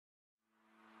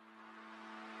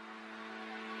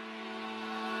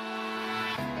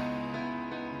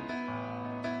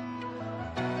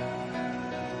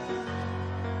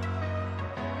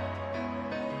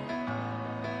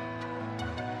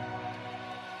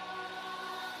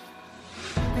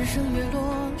日升月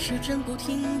落，时针不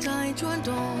停在转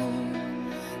动。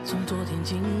从昨天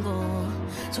经过，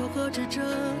错克制着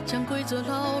将规则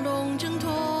牢笼挣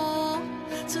脱。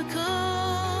此刻，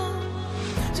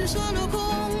只剩落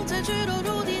空，在坠落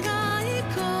陆地那一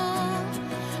刻，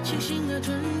清醒的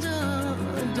准则，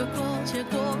得过且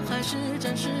过，还是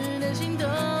暂时内心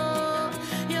的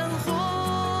烟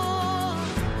火。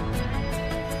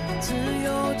自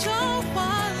由召唤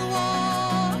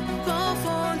我，暴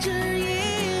风指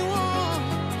引我，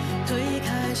推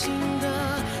开新的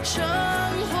生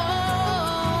活。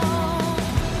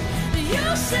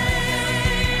You say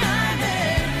I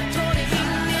may， 脱离阴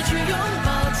霾去拥抱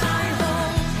彩虹。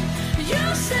You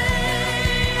say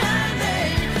I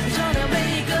may， 照亮每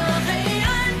个黑暗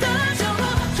的角落，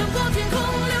穿过天空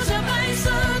留下白色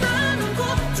的轮廓，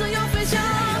自由飞翔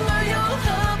而又何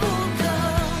不可。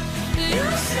You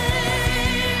say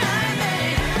I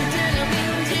may， 点亮明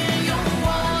天，用我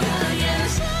的颜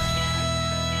色。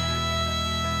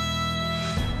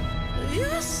You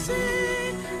say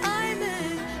I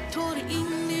may， 脱离阴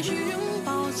霾去拥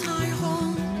抱彩虹。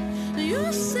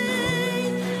You say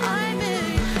I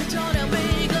may， 照亮每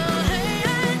个黑暗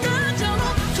的角落，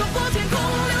穿过天空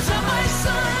留下白色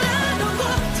的轮廓，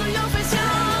自由飞翔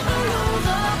如何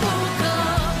不可。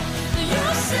You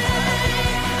say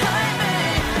I may，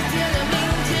 点亮明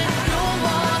天，用我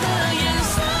的颜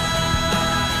色。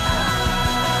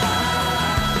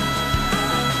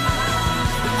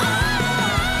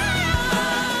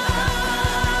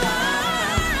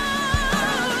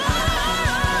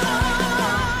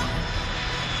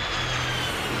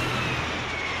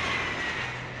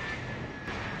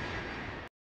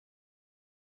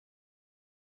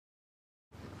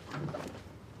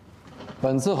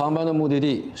本次航班的目的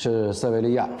地是塞维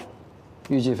利亚，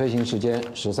预计飞行时间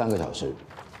13个小时。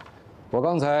我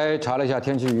刚才查了一下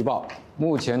天气预报，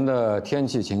目前的天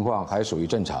气情况还属于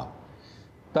正常，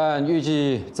但预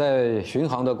计在巡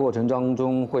航的过程当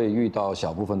中会遇到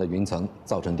小部分的云层，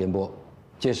造成颠簸。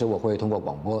届时我会通过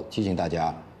广播提醒大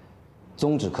家，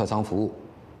终止客舱服务，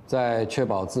在确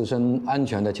保自身安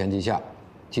全的前提下，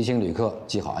提醒旅客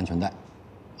系好安全带。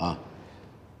啊，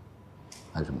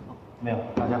还有什么？没有，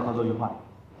大家合作愉快。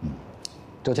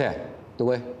周倩、杜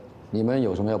威，你们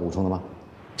有什么要补充的吗？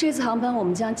这次航班我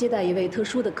们将接待一位特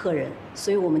殊的客人，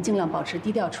所以我们尽量保持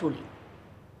低调处理。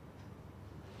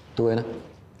杜威呢？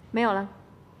没有了。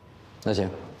那行，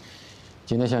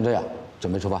今天先这样，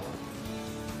准备出发。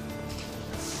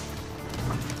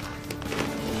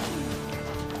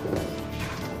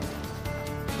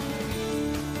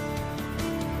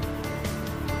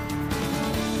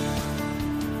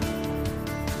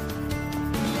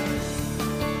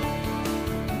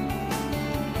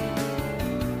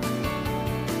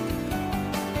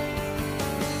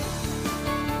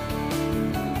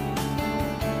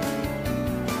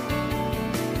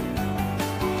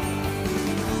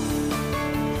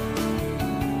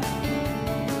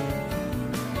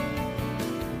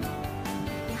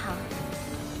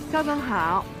高总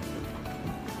好，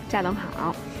夏总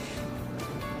好。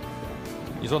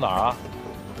你坐哪儿啊？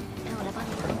让我来帮你。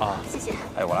啊，谢谢。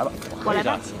哎，我来吧，我来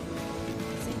吧。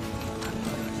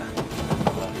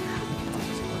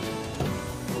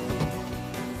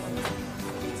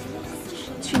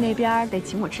去那边得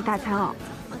请我吃大餐哦，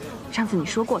上次你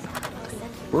说过的。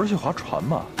不是去划船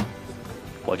吗？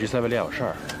我去塞维利亚有事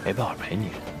儿，没办法陪你。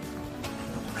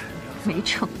没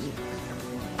诚意。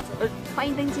欢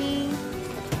迎登机。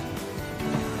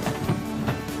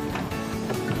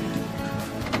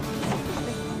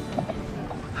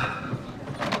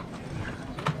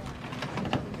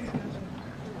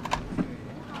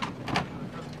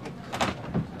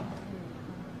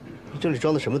这里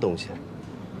装的什么东西？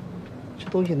这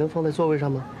东西能放在座位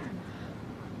上吗？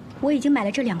我已经买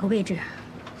了这2个位置，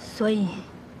所以……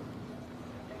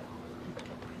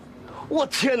我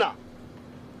天哪！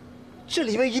这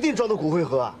里面一定装的骨灰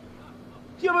盒啊！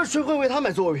要不然谁会为他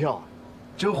买座位票啊？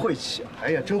真晦气！哎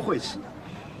呀，真晦气！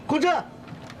龚真，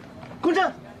龚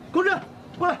真，龚真，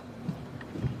过来！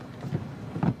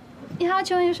你好，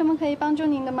请问有什么可以帮助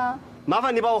您的吗？麻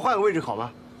烦你帮我换个位置好吗？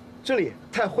这里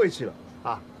太晦气了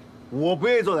啊！我不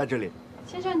愿意坐在这里。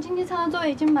先生，经济舱的座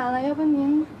位已经满了，要不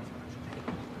您……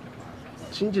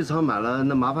经济舱满了，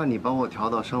那麻烦你帮我调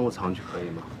到商务舱去，可以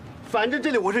吗？反正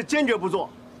这里我是坚决不坐，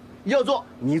要坐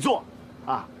你坐，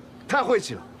啊，太晦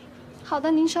气了。好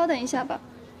的，您稍等一下吧。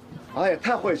哎呀，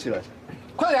太晦气了，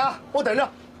快点啊，我等着。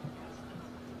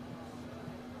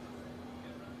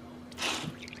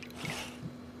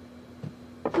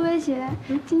杜薇姐，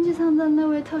经济舱的那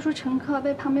位特殊乘客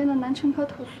被旁边的男乘客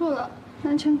投诉了，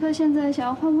男乘客现在想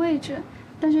要换位置，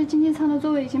但是经济舱的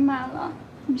座位已经满了，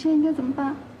我们现在应该怎么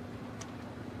办？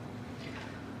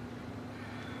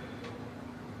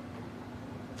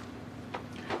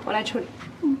我来处理。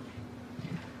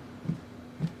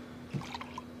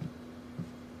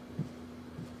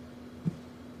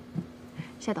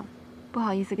夏董，不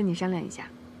好意思跟你商量一下，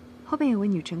后边有位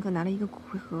女乘客拿了一个骨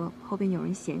灰盒，后边有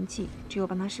人嫌弃，只有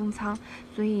帮她升舱，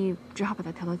所以只好把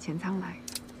她调到前舱来。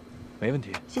没问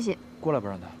题，谢谢。过来不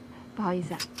让他。不好意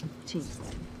思啊，请。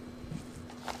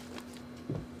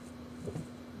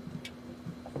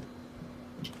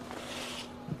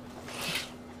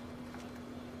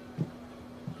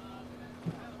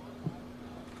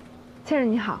先生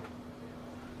你好，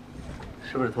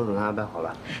是不是头等舱安排好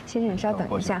了？先生稍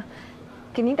等一下，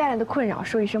给您带来的困扰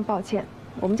说一声抱歉。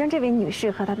我们将这位女士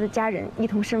和她的家人一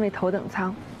同升为头等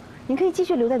舱，您可以继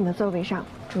续留在你的座位上。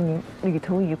祝您旅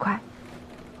途愉快。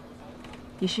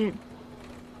女士，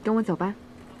跟我走吧。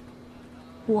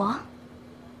我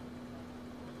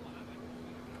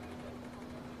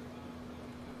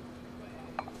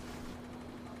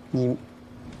你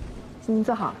请您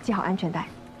坐好，系好安全带。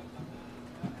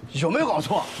有没有搞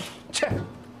错？切！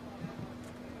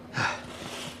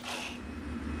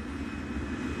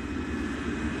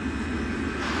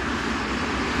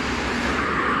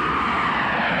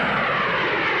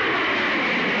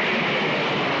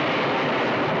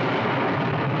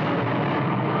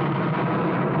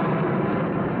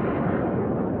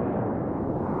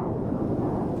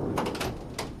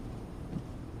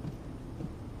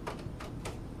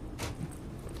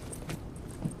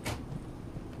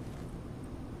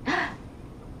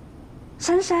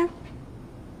珊珊，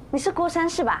你是郭珊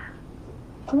是吧？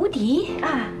无敌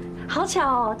啊，好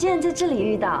巧哦，竟然在这里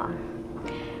遇到。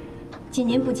几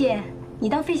年不见，你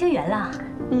当飞行员了？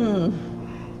嗯。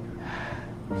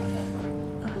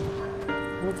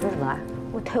你怎么了？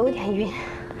我头有点晕。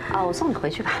哦，我送你回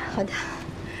去吧。好的。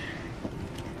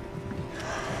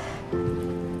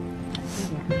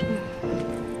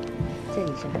这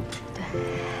里是吧？对。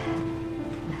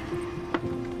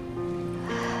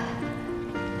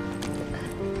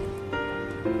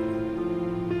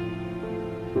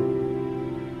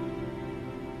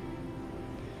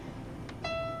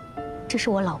这是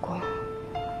我老公，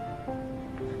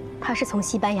他是从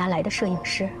西班牙来的摄影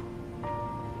师。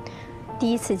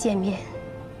第一次见面，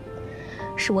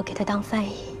是我给他当翻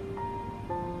译。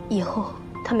以后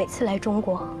他每次来中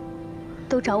国，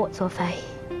都找我做翻译。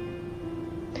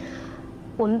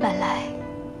我们本来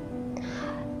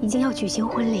已经要举行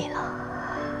婚礼了，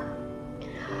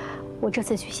我这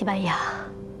次去西班牙，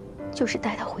就是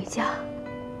带他回家。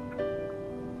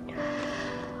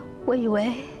我以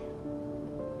为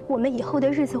我们以后的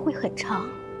日子会很长，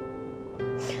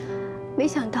没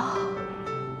想到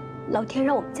老天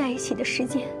让我们在一起的时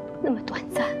间那么短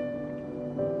暂。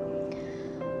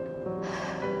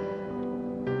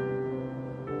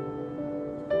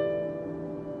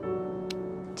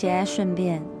姐，顺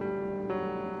便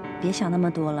别想那么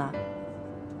多了。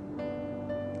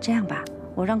这样吧，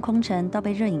我让空乘倒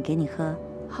杯热饮给你喝。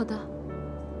好的。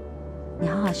你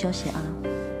好好休息啊。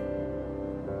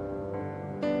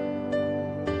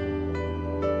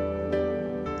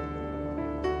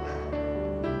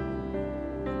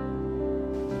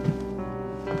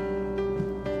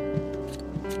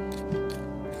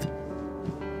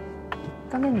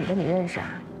刚那女的你认识啊？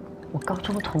我高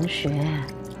中同学，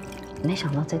没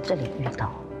想到在这里遇到。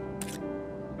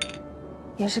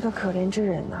也是个可怜之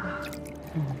人呐。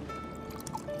嗯。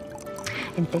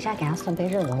你等一下给他送杯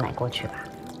热牛奶过去吧。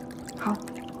好。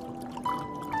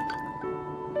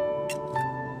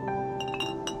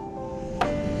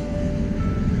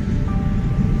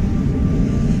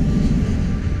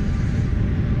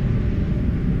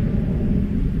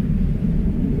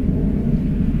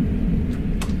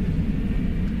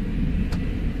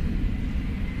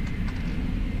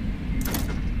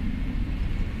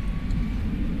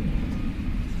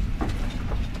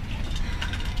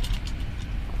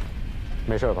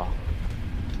没事吧？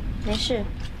没事。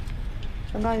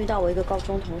刚刚遇到我一个高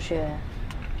中同学，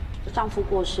丈夫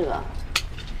过世了，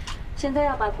现在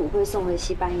要把骨灰送回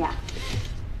西班牙。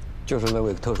就是那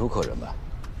位特殊客人吧？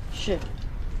是。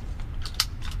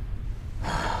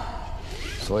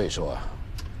所以说，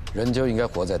人就应该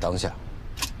活在当下，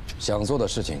想做的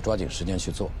事情抓紧时间去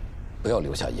做，不要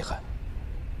留下遗憾。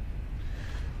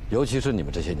尤其是你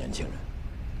们这些年轻人。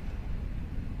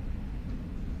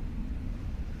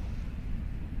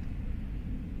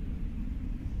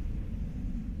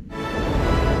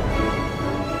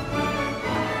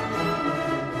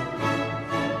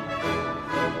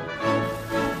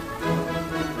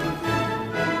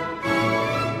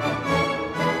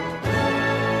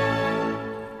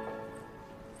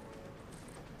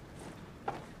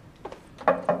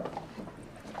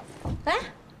哎，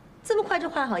这么快就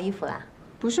换好衣服啦？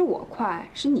不是我快，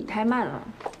是你太慢了。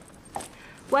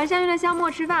晚上约了肖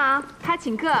莫吃饭啊，他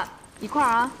请客，一块儿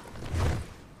啊。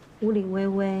无理微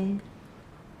微，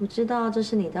我知道这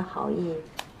是你的好意，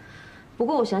不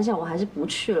过我想想，我还是不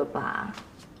去了吧。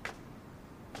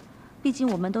毕竟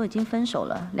我们都已经分手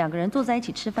了，两个人坐在一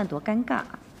起吃饭多尴尬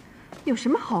啊。有什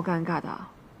么好尴尬的？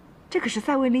这可是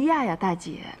塞维利亚呀，大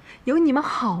姐，有你们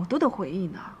好多的回忆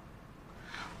呢。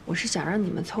我是想让你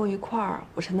们凑一块儿，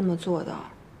我才那么做的。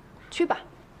去吧，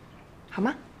好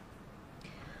吗？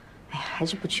哎呀，还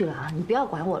是不去了啊！你不要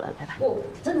管我了，来吧。不，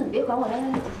真的，你别管我，来来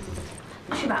来，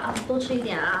你去吧啊，多吃一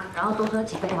点啊，然后多喝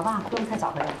几杯，好不好？不用太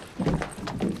早回来。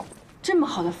这么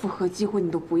好的复合机会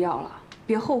你都不要了，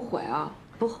别后悔啊！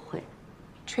不后悔。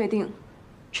确定？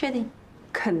确定？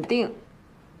肯定？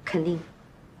肯定。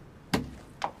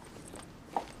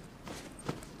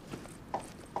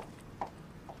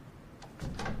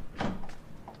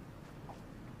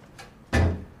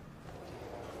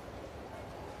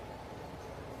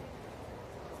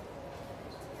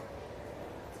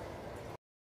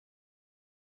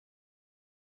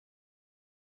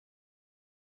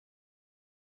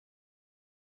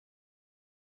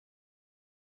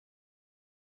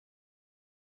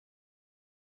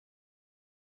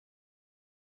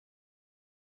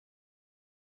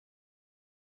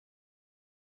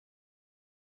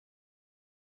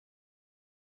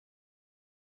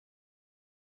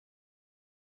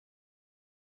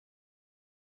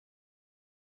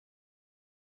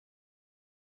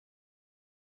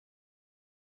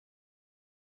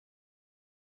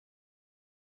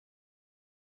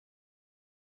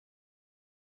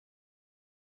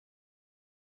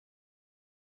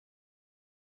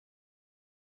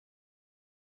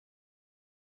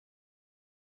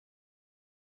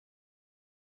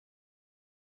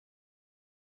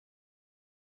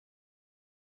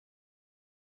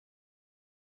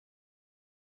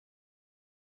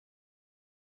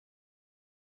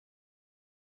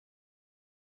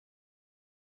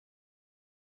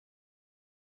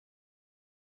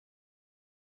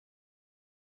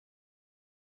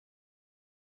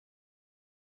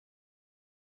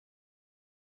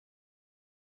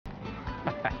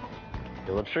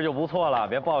有的吃就不错了，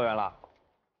别抱怨了。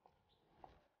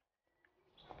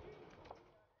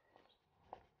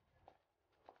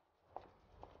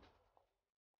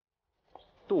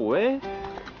杜威，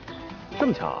这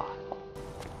么巧啊！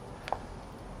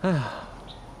哎呀，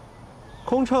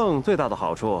空乘最大的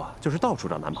好处就是到处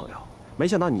找男朋友，没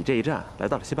想到你这一站来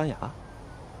到了西班牙。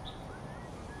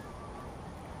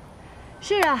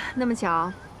是啊，那么巧，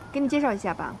给你介绍一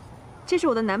下吧，这是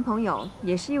我的男朋友，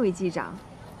也是一位机长。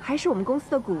 还是我们公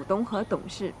司的股东和董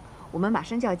事，我们马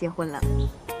上就要结婚了。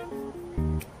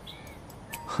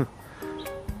哼，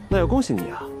那要恭喜你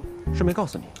啊！顺便告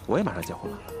诉你，我也马上结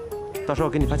婚了，到时候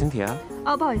给你发请帖啊。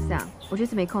哦，不好意思啊，我这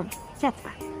次没空，下次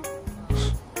吧。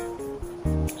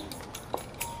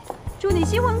祝你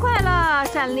新婚快乐，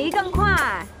闪离更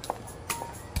快。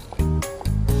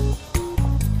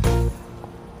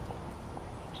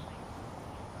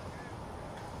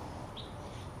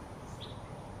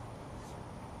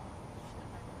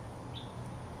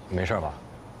 没事吧？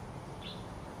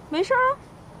没事啊，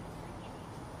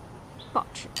不好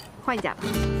吃，换一家吧。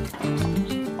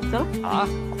走了啊！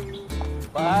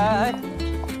哎，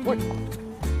不是，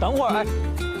等会儿哎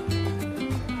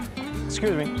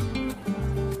 ，excuse me，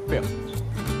 不要。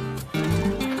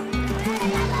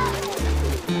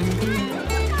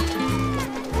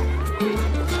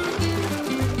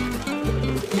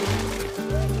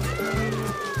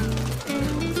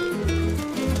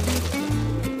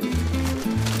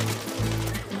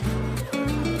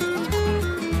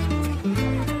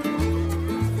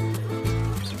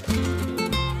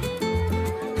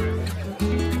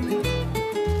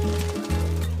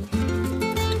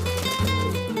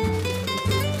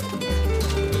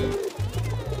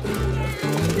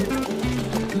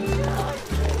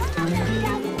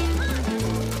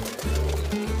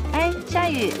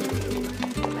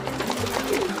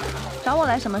找我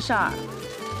来什么事儿？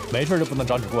没事就不能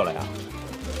找你过来呀？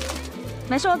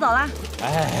没事，我走了。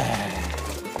哎，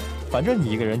反正你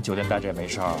一个人酒店待着也没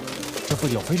事儿，这附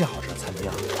近有非常好吃的餐厅，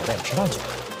我带你吃饭去。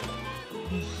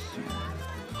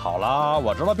好啦，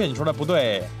我知道辩解出来不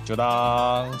对，就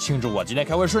当庆祝我今天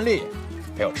开会顺利，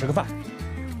陪我吃个饭。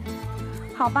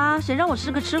好吧，谁让我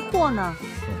是个吃货呢？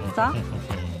走。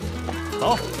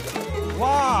走。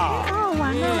哇，好好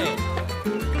玩呢。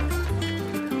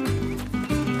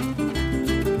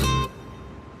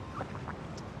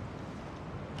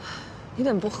 你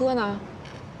怎么不喝呢？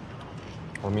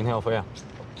我明天要飞啊！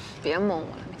别蒙我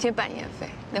了，明天半夜飞，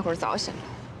那会儿早醒了。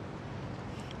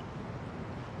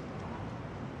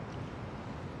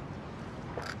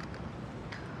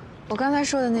我刚才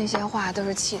说的那些话都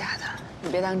是气他的，你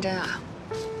别当真啊。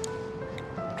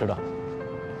知道，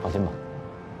放心吧。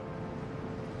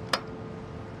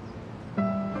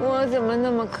我怎么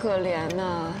那么可怜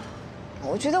呢？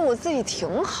我觉得我自己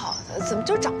挺好的，怎么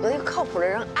就找不到一个靠谱的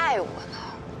人爱我呢？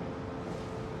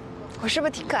我是不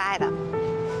是挺可爱的？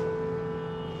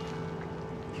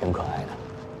挺可爱的。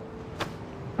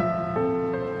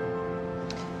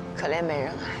可怜没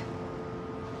人爱。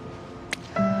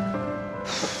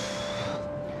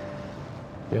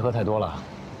别喝太多了，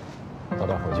早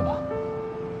点回去吧。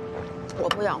我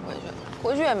不想回去，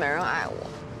回去也没人爱我，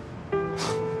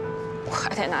我还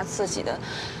得拿自己的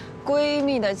闺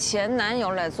蜜的前男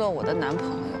友来做我的男朋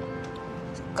友，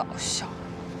搞笑。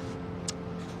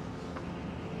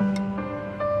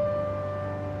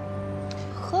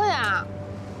喝呀，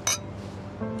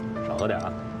少喝点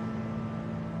啊。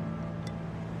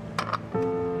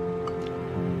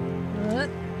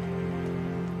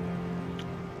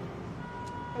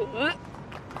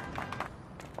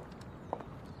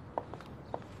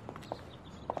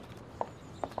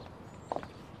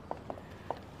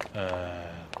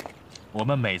我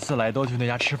们每次来都去那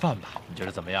家吃饭吧，你觉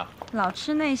得怎么样？老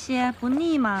吃那些不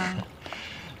腻吗？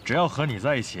只要和你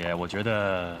在一起，我觉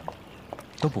得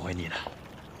都不会腻的。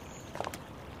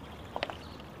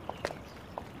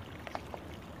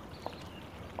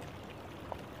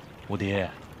吴迪，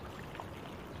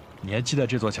你还记得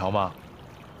这座桥吗？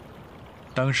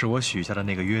当时我许下的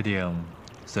那个约定，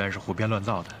虽然是胡编乱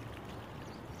造的，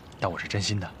但我是真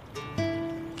心的。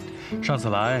上次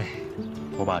来，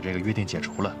我把这个约定解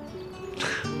除了。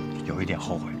有一点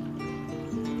后悔，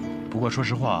不过说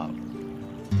实话，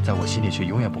在我心里却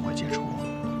永远不会解除。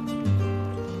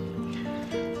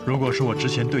如果说我之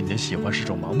前对你的喜欢是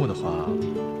种盲目的话，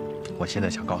我现在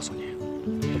想告诉你，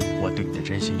我对你的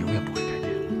真心永远不会改变。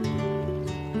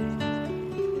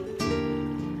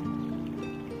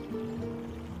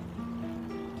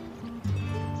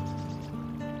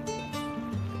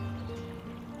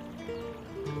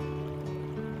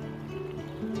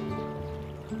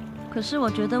可是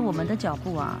我觉得我们的脚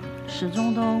步啊，始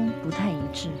终都不太一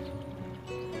致。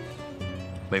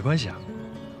没关系啊，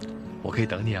我可以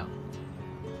等你啊。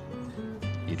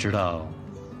你知道，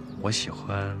我喜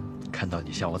欢看到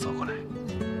你向我走过来，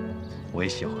我也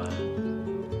喜欢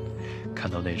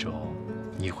看到那种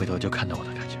你一回头就看到我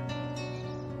的感觉。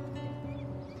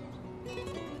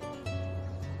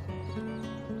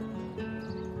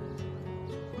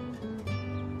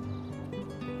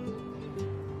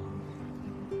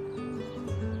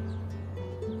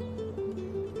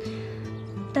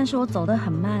但是我走得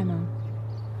很慢呢。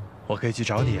我可以去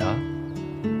找你啊，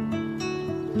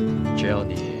只要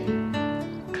你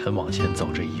肯往前走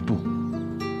这一步，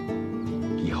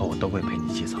以后我都会陪你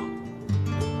一起走。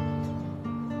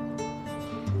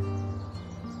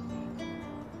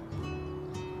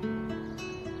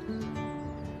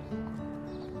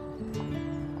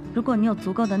如果你有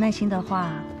足够的耐心的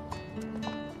话，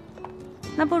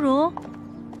那不如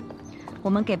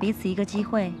我们给彼此一个机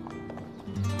会，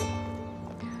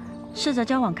试着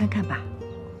交往看看吧。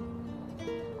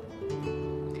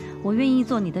我愿意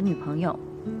做你的女朋友。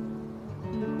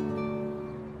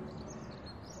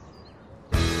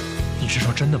你是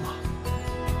说真的吗？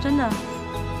真的。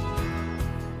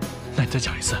那你再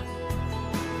讲一次。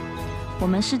我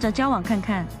们试着交往看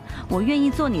看，我愿意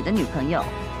做你的女朋友。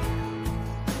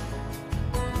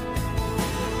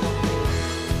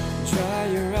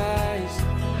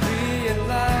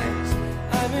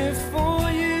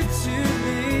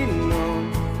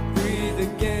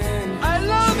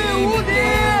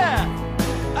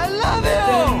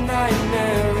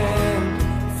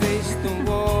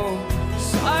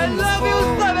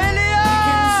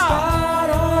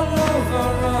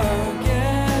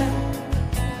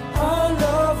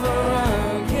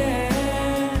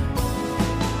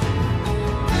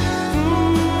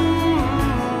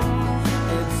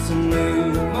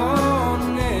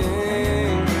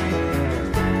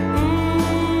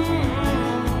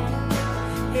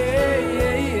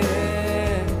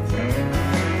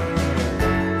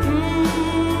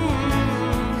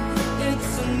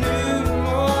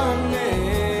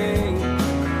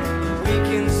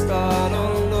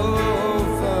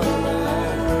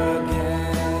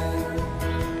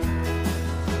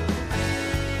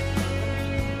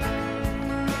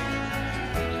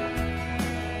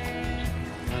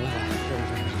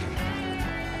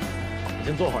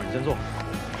坐会儿，你先坐。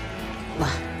妈，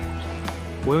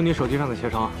我用你手机上的携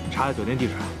程查下酒店地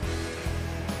址。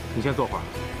你先坐会儿，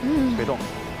别动。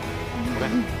OK。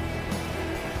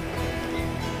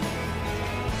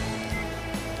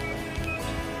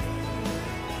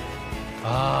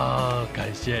啊，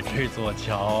感谢这座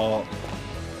桥。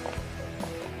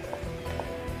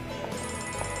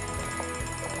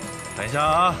等一下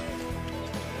啊，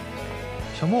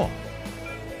小木。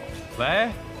喂，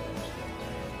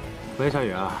喂，小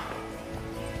雨啊，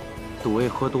杜威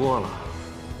喝多了。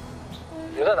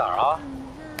你在哪儿啊？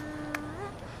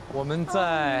我们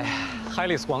在海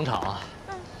利斯广场，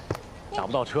打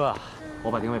不到车啊，我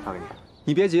把定位发给你。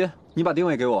你别急，你把定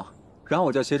位给我，然后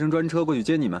我叫携程专车过去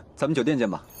接你们，咱们酒店见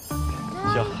吧。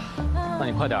行，那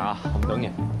你快点啊，我们等你。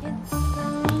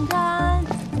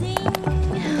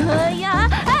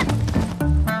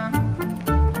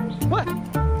喂，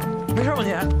没事吧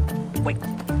你？喂，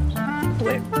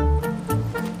对，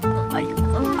哎呀，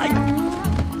哎呀，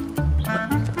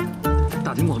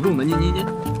大庭广众的，你，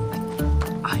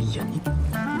哎呀，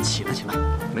你起来，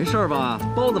没事吧？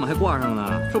包怎么还挂上了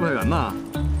呢？售票员呢？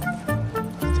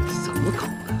这怎么搞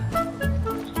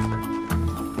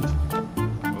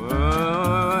的？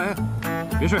喂，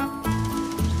别睡，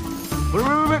不是，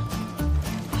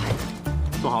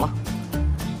坐好了，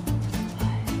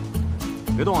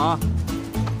别动啊。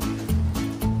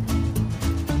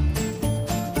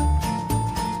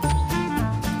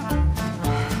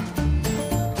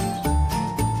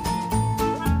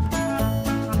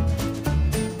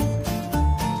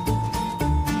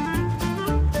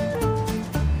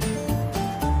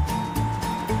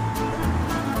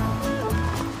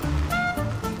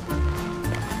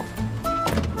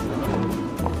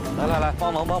来，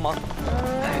帮忙！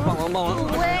哎，帮忙！帮！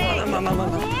哎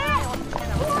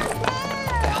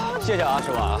呀，谢谢啊，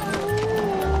师傅啊。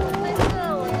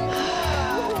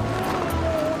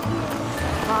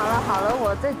好了，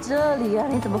我在这里啊，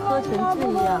你怎么喝成这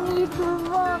样？你吃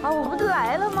饭啊，我不是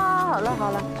来了吗？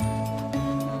好了。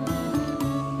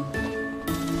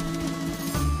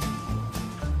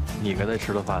你跟他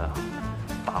吃的饭啊？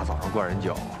大早上灌人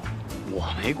酒，我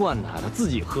没灌他，他自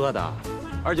己喝的。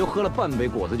而且喝了半杯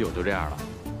果子酒就这样了。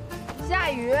夏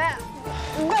雨，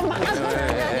你干嘛呢？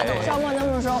肖默那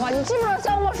么说话，你知不知道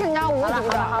肖默是你家无敌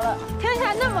的？好了，天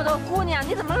下那么多姑娘，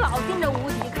你怎么老盯着无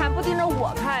敌看，不盯着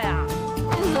我看呀？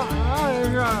你怎么回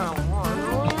事？我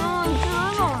知道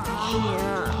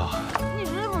你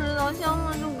知不知道肖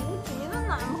默是无敌的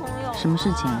男朋友？什么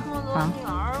事情啊？啊？女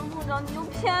儿不着急就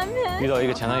偏遇到一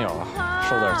个前男友啊，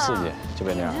受点刺激就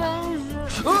变这样。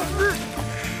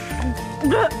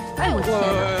哎呦我天哪！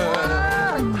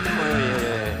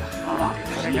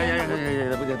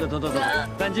不行，走，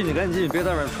赶紧，别在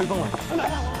外面吹风了。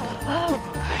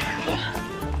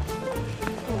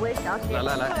杜威小姐，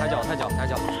来，抬脚。哎呀，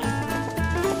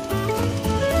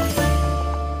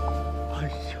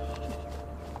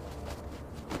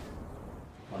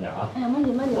慢点啊！哎呀，慢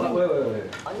点。喂！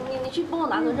你去帮我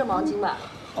拿个热毛巾吧。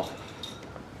好。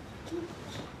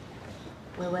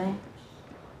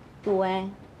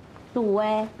杜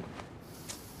威。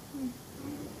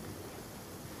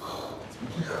怎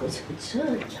么会喝成这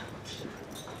样？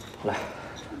来，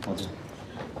毛巾。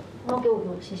给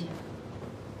我，谢谢。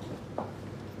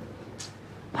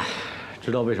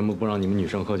知道为什么不让你们女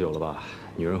生喝酒了吧？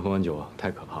女人喝完酒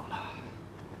太可怕了。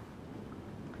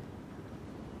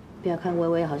不要看微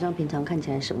微好像平常看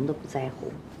起来什么都不在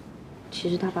乎，其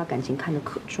实她把感情看得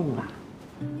可重了。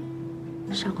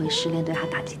上回失恋对她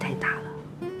打击太大了。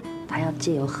他要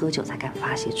借由喝酒才敢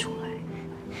发泄出来，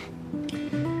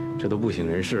这都不省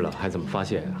人事了，还怎么发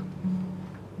泄呀？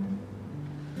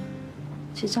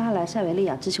其实他来塞维利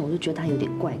亚之前，我就觉得他有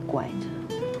点怪怪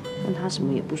的，但他什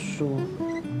么也不说。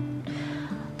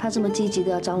他这么积极的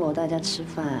要张罗大家吃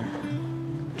饭，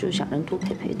就是想人多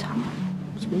陪陪他，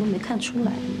我怎么都没看出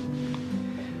来。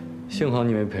幸好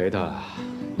你没陪他，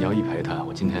你要一陪他，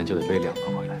我今天就得背2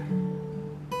个回来。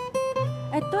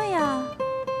哎，对呀。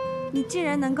你既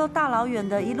然能够大老远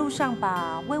的一路上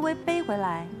把微微背回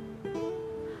来，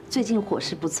最近伙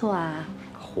食不错啊。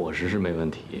伙食是没问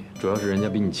题，主要是人家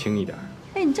比你轻一点。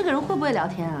哎，你这个人会不会聊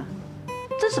天啊？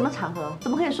这什么场合？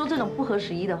怎么可以说这种不合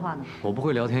时宜的话呢？我不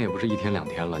会聊天也不是1天2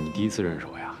天了，你第一次认识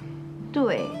我呀？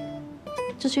对，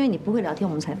就是因为你不会聊天，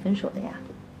我们才分手的呀。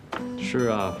是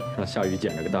啊，让夏雨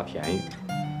捡了个大便宜。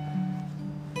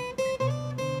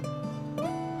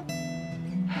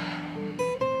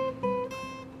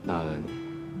那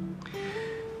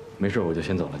没事，我就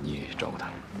先走了，你照顾他。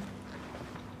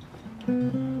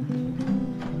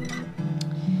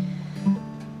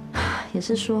也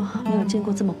是说，没有见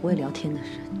过这么不会聊天的人。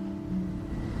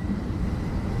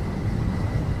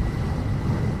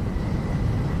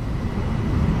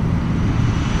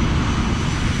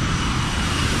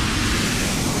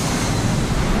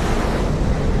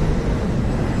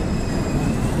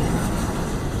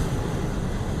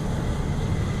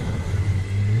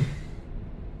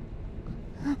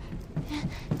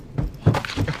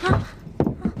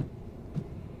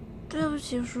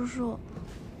起，叔叔。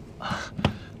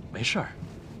没事儿，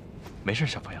没事儿，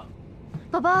小朋友。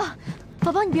宝宝，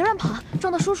宝宝，你别乱跑，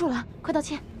撞到叔叔了，快道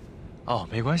歉。哦，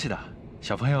没关系的，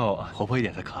小朋友活泼一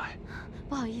点才可爱。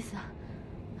不好意思啊，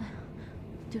哎呀，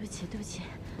对不起，对不起。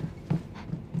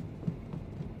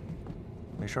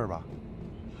没事吧？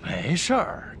没事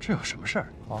儿，这有什么事儿？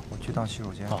好，我去趟洗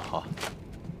手间。哦，好。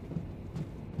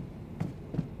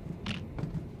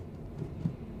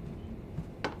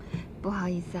不好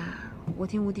意思啊，我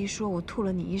听吴迪说我吐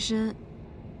了你一身。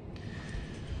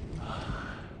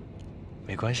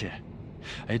没关系。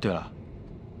哎，对了，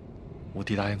吴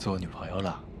迪答应做我女朋友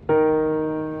了。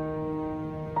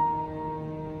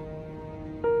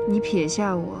你撇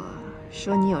下我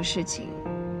说你有事情，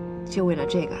就为了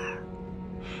这个啊？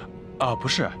啊，不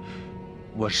是，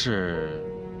我是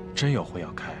真有会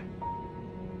要开。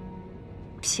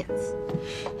骗子！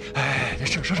哎，这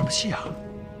生什么气啊？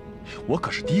我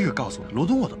可是第一个告诉你，罗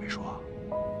东我都没说。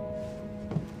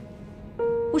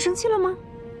我生气了吗？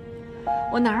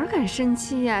我哪敢生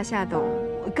气呀，夏董！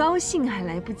我高兴还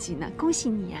来不及呢，恭喜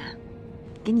你呀！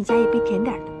给你加一杯甜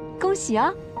点的，恭喜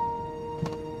啊！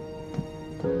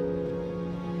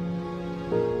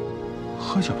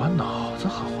喝酒把脑子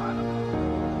喝坏了吧？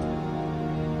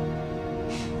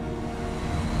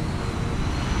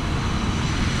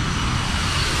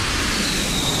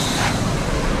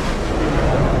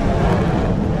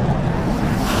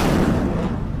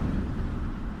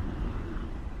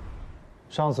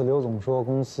上次刘总说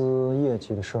公司业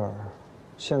绩的事儿，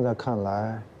现在看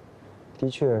来，的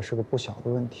确是个不小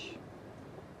的问题。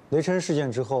雷晨事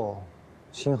件之后，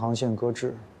新航线搁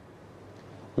置，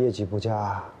业绩不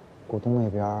佳，股东那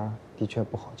边的确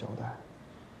不好交代。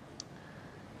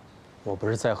我不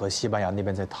是在和西班牙那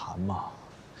边在谈吗？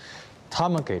他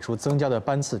们给出增加的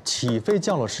班次，起飞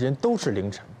降落时间都是凌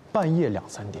晨、半夜2、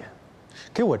3点，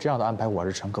给我这样的安排，我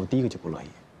是乘客，我第一个就不乐意。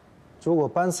如果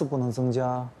班次不能增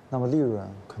加，那么利润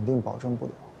肯定保证不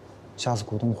了。下次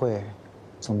股东会，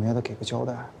怎么也得给个交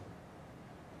代。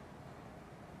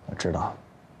我知道，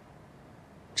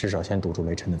至少先堵住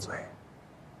雷晨的嘴。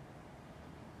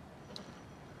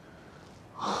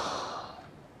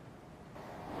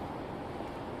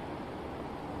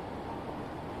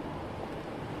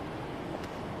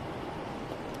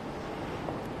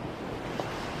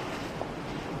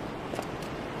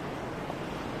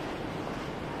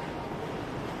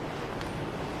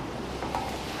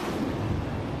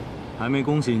还没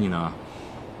恭喜你呢。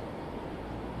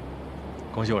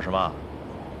恭喜我什么？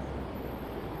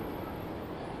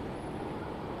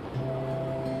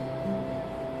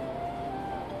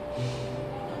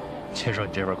接受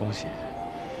你这份恭喜，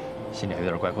心里还有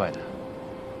点怪怪的。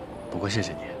不过谢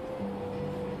谢你。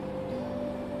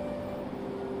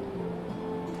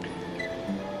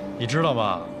你知道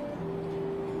吗？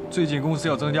最近公司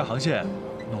要增加航线，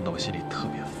弄得我心里特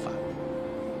别烦。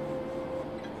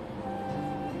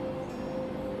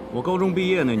我高中毕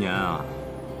业那年啊，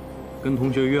跟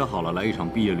同学约好了来一场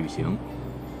毕业旅行，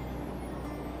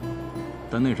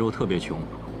但那时候特别穷，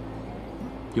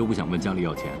又不想问家里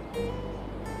要钱，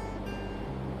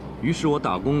于是我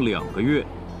打工2个月，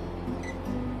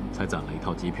才攒了一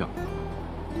套机票。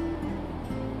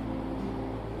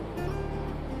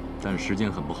但是时间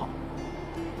很不好，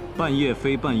半夜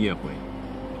飞半夜回。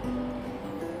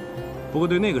不过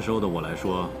对那个时候的我来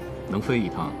说，能飞一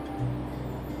趟，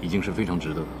已经是非常值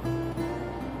得的了。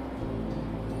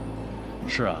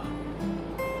是啊，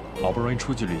好不容易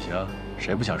出去旅行，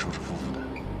谁不想舒舒服服的？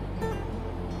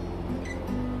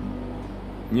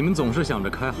你们总是想着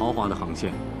开豪华的航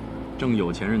线，挣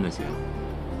有钱人的钱。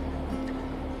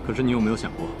可是你有没有想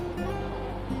过，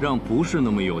让不是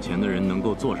那么有钱的人能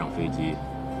够坐上飞机，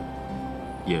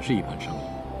也是一盘生意。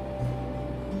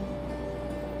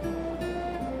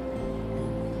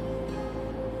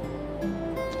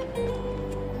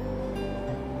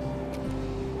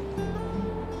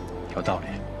有道理，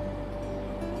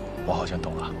我好像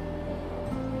懂了。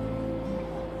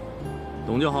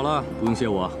懂就好了，不用谢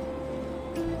我。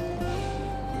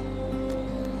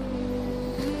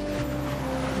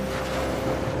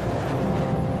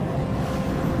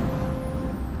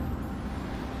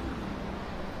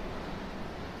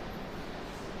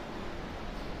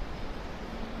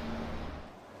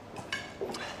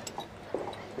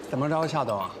怎么着，夏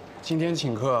董？今天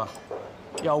请客，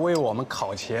要为我们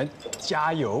考前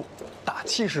加油打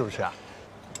气，是不是啊？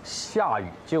下雨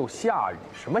就下雨，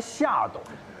什么夏董？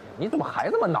你怎么还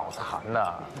这么脑残呢？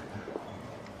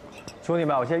兄弟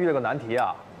们，我现在遇到个难题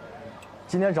啊！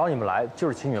今天找你们来就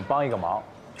是请你们帮一个忙，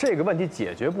这个问题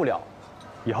解决不了，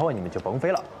以后你们就甭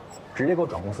飞了，直接给我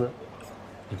转公司。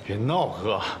你别闹，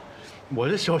哥，我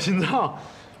这小心脏，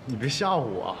你别吓唬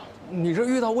我。你这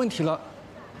遇到问题了，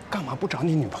干嘛不找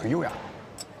你女朋友呀？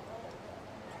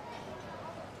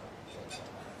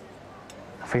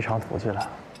飞长途去了。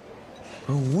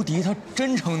不是吴迪，他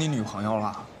真成你女朋友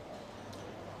了？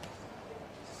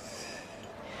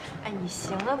哎，你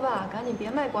行了吧？赶紧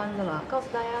别卖关子了，告诉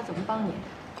大家怎么帮你。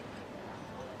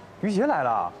于杰来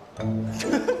了。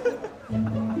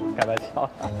开玩笑。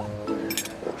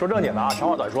说正经的啊，长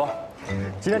话短说。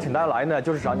今天请大家来呢，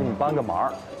就是找你们帮个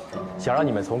忙，想让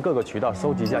你们从各个渠道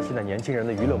搜集一下现在年轻人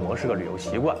的娱乐模式和旅游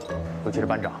习惯。尤其是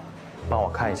班长，帮我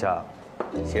看一下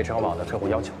携程网的客户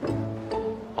要求。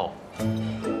好。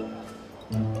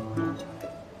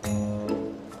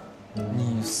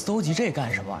你搜集这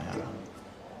干什么玩意儿啊？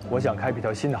我想开辟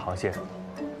条新的航线，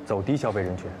走低消费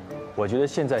人群。我觉得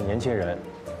现在年轻人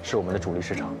是我们的主力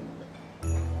市场。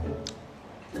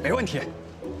没问题，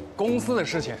公司的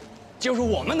事情就是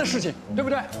我们的事情，对不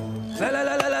对？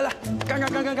来，干！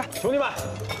兄弟们，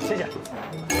谢谢。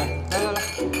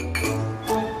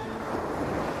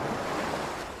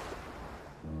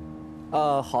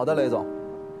来。好的，雷总，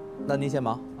那您先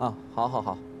忙啊。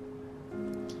好。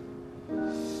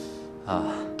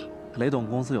雷董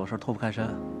公司有事脱不开身，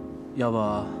要不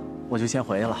我就先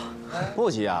回去了。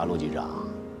不急啊，陆局长，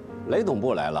雷董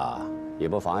部来了，也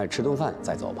不妨碍吃顿饭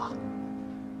再走吧。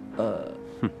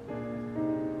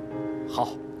好，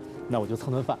那我就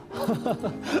蹭顿饭。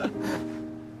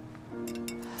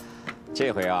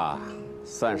这回啊，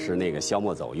算是那个萧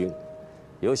默走运，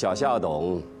有小夏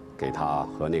董给他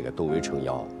和那个杜威撑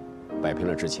腰，摆平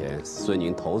了之前孙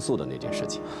宁投诉的那件事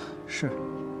情。是，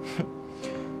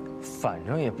反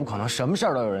正也不可能什么事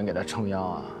儿都有人给他撑腰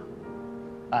啊。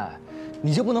哎，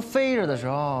你就不能飞着的时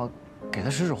候给他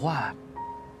使坏？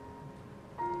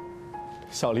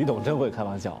小李董真会开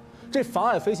玩笑，这妨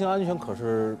碍飞行安全可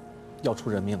是要出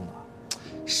人命的。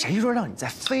谁说让你在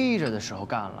飞着的时候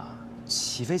干了？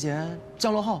起飞前、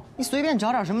降落后，你随便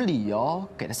找点什么理由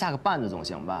给他下个绊子总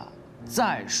行吧？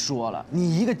再说了，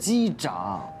你一个机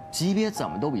长，级别怎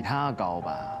么都比他高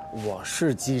吧？我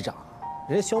是机长，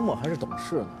人家萧默还是董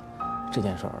事呢，这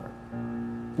件事儿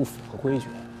不符合规矩。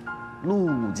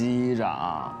陆机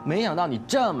长，没想到你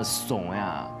这么怂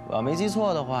呀！我要没记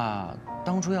错的话，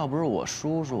当初要不是我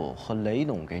叔叔和雷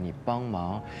董给你帮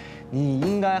忙，你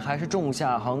应该还是仲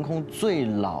夏航空最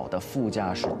老的副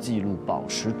驾驶记录保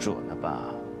持者呢吧？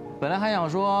本来还想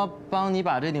说帮你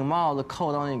把这顶帽子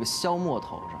扣到那个萧默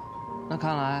头上，那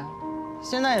看来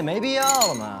现在也没必要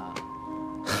了嘛。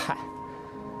嗨，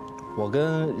我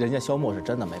跟人家萧默是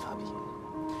真的没法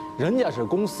比，人家是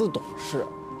公司董事，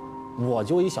我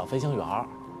就一小飞行员，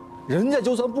人家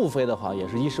就算不飞的话也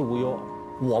是衣食无忧，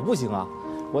我不行啊。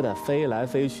我得飞来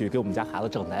飞去给我们家孩子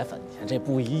挣奶粉钱，这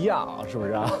不一样，是不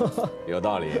是啊？有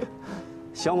道理，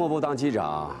萧默不当机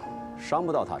长，伤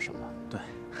不到他什么。对，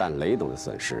但雷董的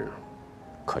损失，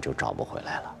可就找不回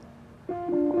来了。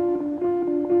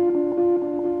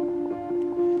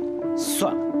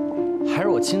算了，还是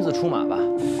我亲自出马吧。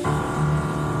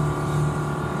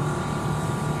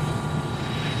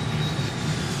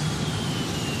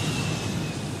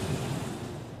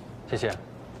谢谢。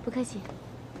不客气。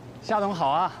夏董好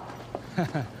啊！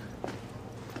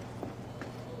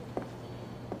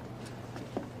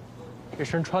这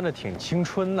身穿的挺青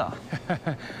春呐。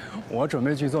我准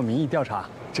备去做民意调查，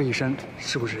这一身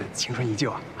是不是青春依旧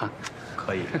啊？啊，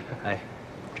可以。哎，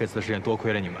这次事件多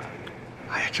亏了你们。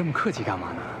哎呀，这么客气干嘛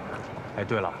呢？哎，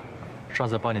对了，上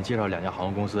次帮你介绍2家航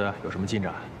空公司有什么进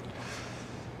展？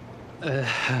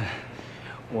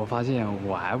我发现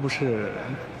我还不是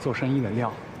做生意的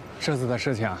料。这次的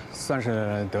事情啊，算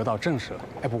是得到证实了。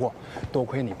哎，不过多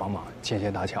亏你帮忙，牵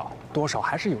线搭桥，多少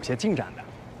还是有些进展的。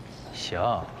行，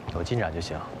有进展就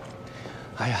行。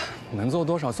哎呀，能做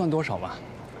多少算多少吧，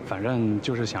反正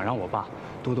就是想让我爸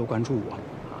多多关注我。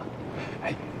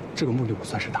哎，这个目的我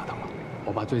算是达到了。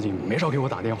我爸最近没少给我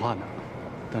打电话呢，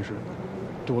但是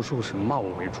多数是骂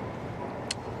我为主。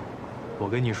我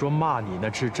跟你说，骂你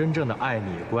那是真正的爱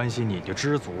你、关心你，就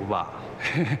知足吧。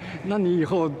那你以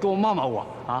后多骂骂我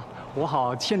啊，我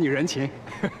好欠你人情。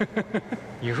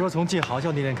你说从进航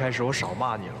校那天开始，我少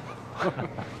骂你了吗？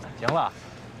行了，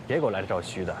别给我来这招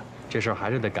虚的。这事儿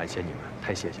还是得感谢你们，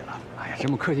太谢谢了。哎呀，这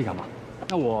么客气干嘛？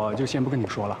那我就先不跟你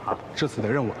说了啊，这次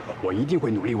的任务我一定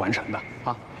会努力完成的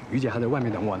啊。于姐还在外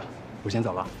面等我呢，我先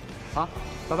走了，啊，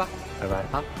拜拜，拜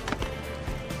拜啊。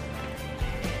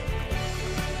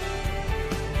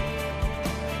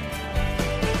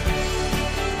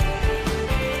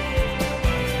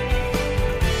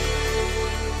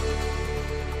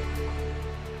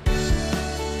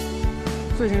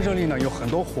最近这里呢有很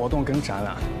多活动跟展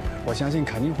览，我相信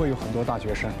肯定会有很多大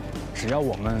学生，只要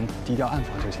我们低调暗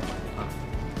访就行了啊。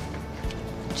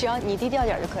只要你低调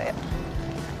点就可以了。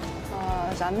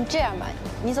咱们这样吧，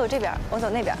你走这边，我走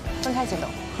那边，分开行动。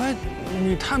哎，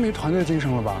你太没团队精神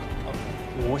了吧？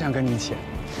我想跟你一起。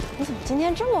你怎么今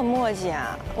天这么磨叽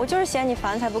啊？我就是嫌你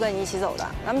烦才不跟你一起走的。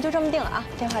咱们就这么定了啊，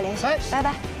电话联系，拜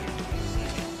拜。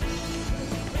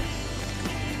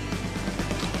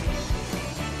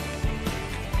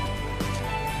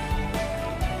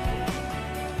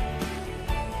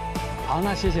好，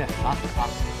那谢谢啊，好。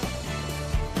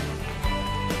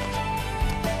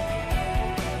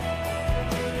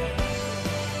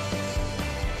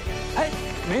哎，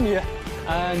美女，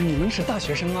你们是大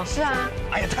学生吗？是啊。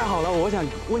哎呀，太好了！我想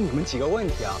问你们几个问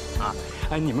题啊。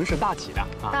哎，你们是大几的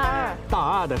啊？大二。大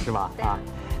二的是吧？啊。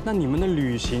那你们的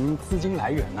旅行资金来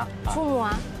源呢？父母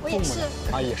啊，我也是。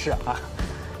啊，也是啊。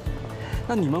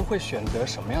那你们会选择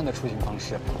什么样的出行方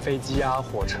式？飞机啊、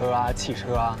火车啊、汽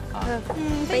车啊？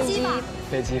飞机吧。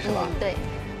飞机是吧？对。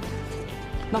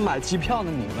那买机票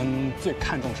呢？你们最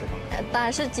看重什么？当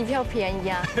然是机票便宜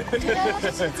啊。我觉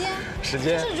得时间。时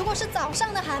间。就是如果是早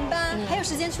上的航班，还有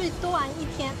时间出去多玩一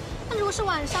天；那如果是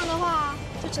晚上的话，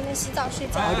就只能洗澡睡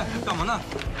觉。干嘛呢？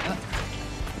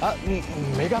啊，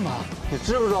没干嘛。你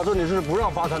知不知道这里是不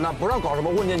让罚款的，不让搞什么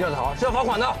问卷调查，是要罚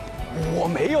款的。我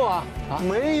没有啊，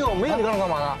没有，你刚才干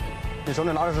嘛呢？你手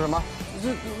里拿的是什么？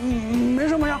没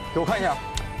什么呀，给我看一下。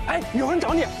哎，有人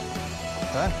找你。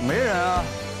哎，没人啊。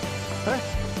哎。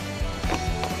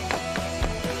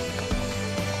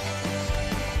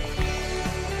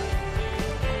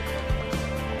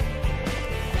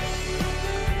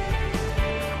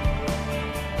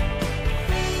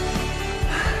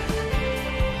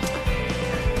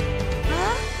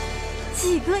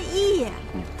几个亿，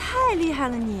太厉害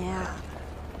了你！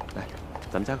来，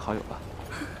咱们加个好友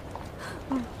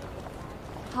吧。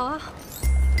好啊，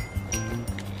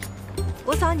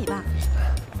我扫你吧。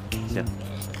行。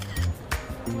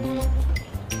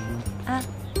啊，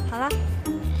好了。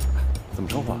怎么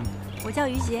称呼啊？我叫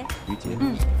于杰。于杰。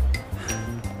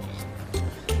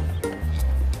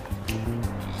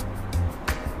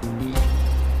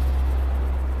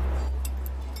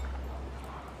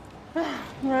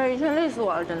一天累死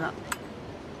我了，真的。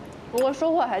不过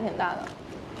收获还挺大的。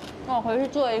那我回去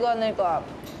做一个那个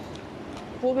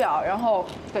图表，然后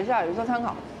给夏雨做参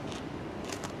考。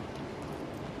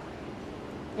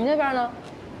你那边呢？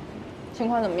情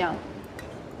况怎么样？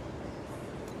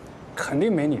肯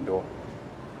定没你多。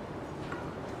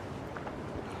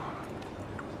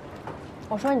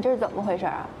我说你这是怎么回事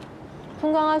啊？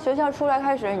从刚刚学校出来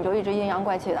开始，你就一直阴阳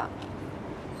怪气的。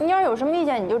你要是有什么意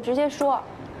见，你就直接说。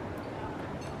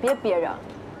别憋着。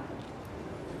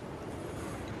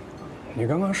你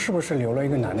刚刚是不是留了一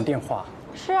个男的电话？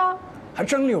是啊。还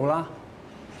真留了。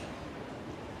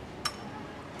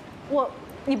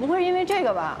你不会因为这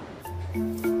个吧？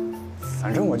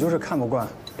反正我就是看不惯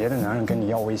别的男人跟你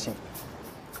要微信。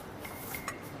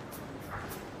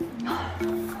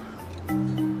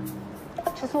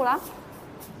吃醋了？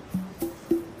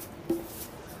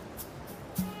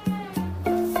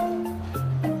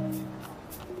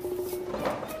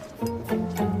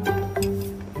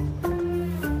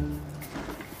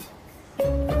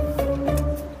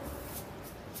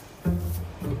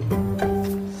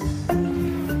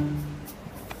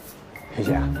雨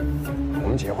姐，我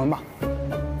们结婚吧。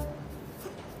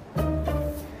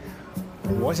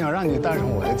我想让你戴上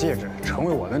我的戒指，成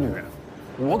为我的女人。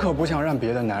我可不想让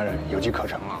别的男人有机可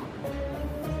乘啊！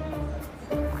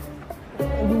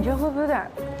你这会不会有点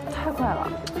太快了？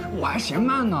我还嫌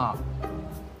慢呢。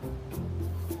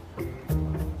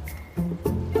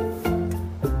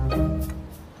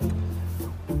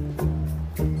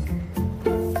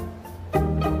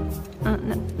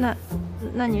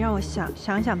那你让我想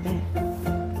想呗。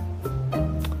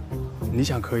你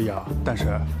想可以啊，但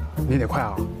是你得快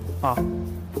啊！啊！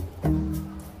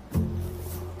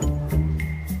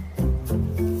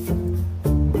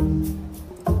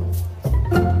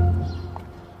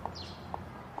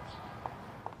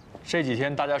这几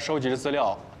天大家收集的资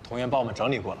料，同源帮我们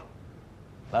整理过了。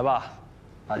来吧，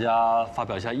大家发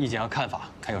表一下意见和看法，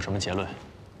看有什么结论。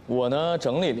我呢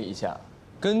整理了一下，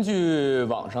根据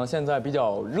网上现在比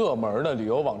较热门的旅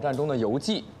游网站中的游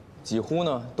记，几乎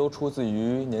呢都出自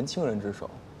于年轻人之手，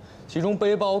其中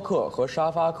背包客和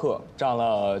沙发客占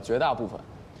了绝大部分。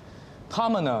他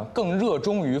们呢更热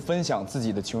衷于分享自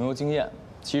己的穷游经验，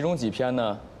其中几篇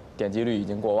呢点击率已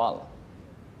经过万了。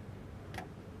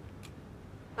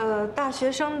大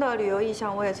学生的旅游意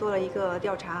向我也做了一个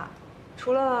调查，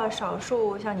除了少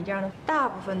数像你这样的，大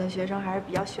部分的学生还是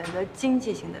比较选择经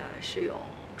济型的使用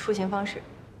出行方式。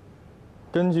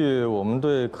根据我们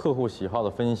对客户喜好的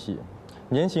分析，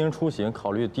年轻人出行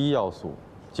考虑的第一要素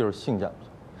就是性价比，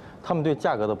他们对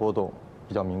价格的波动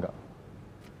比较敏感。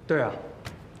对啊，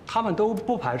他们都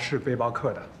不排斥背包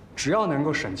客的，只要能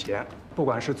够省钱，不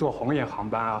管是坐红眼航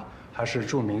班啊，还是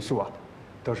住民宿啊，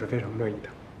都是非常乐意的。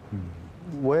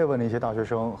我也问了一些大学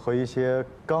生和一些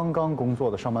刚刚工作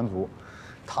的上班族，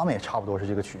他们也差不多是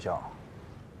这个取向。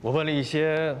我问了一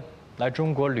些来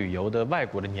中国旅游的外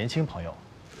国的年轻朋友，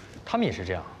他们也是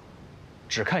这样，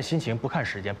只看心情不看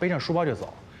时间，背上书包就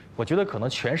走。我觉得可能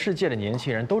全世界的年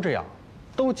轻人都这样，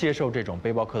都接受这种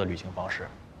背包客的旅行方式。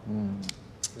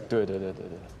对。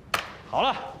好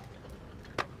了，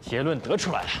结论得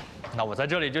出来了，那我在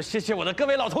这里就谢谢我的各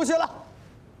位老同学了。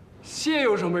谢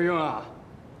有什么用啊？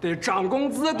得涨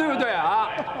工资，对不对啊？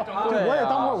对，我也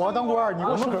当官，我要当官，你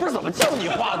我们这怎么叫你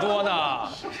话多呢？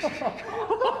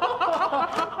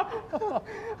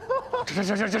这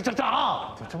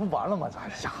涨，这不完了吗？哎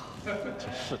呀，真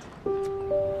是的。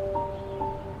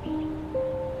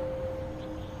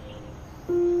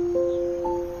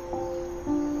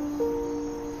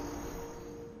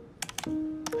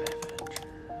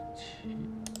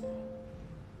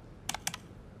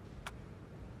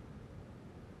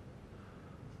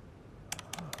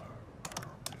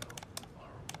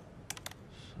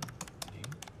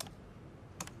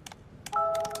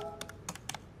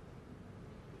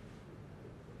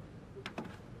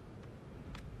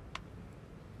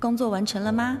工作完成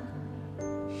了吗？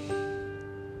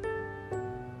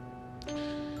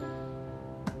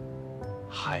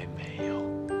还没有，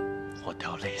我都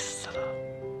要累死了。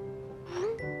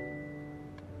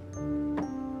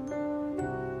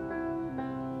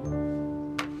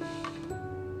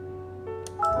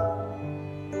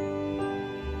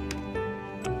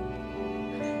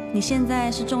你现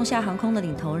在是仲夏航空的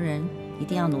领头人，一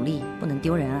定要努力，不能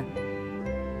丢人啊！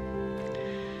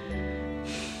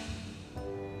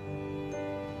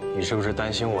你是不是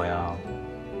担心我呀？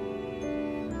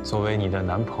作为你的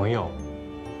男朋友，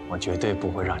我绝对不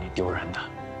会让你丢人的，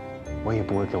我也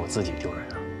不会给我自己丢人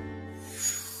啊。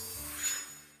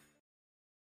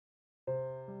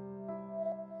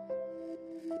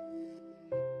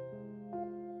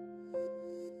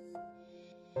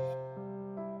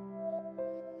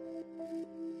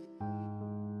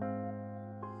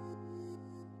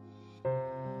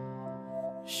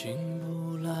醒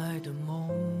不来的梦，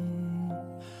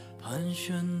盘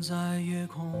旋在夜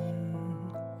空，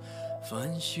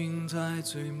繁星在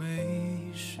最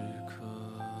美时刻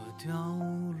掉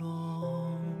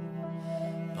落。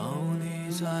抱你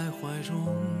在怀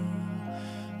中，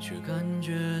却感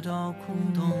觉到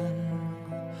空洞，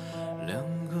两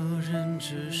个人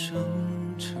只剩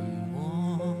沉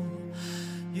默。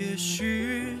也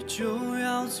许就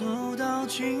要走到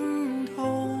尽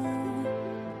头，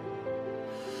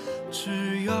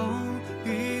只要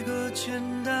一个简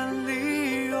单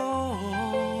理由，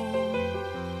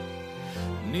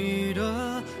你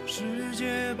的世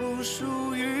界不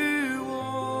属于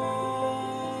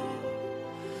我，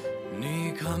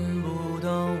你看不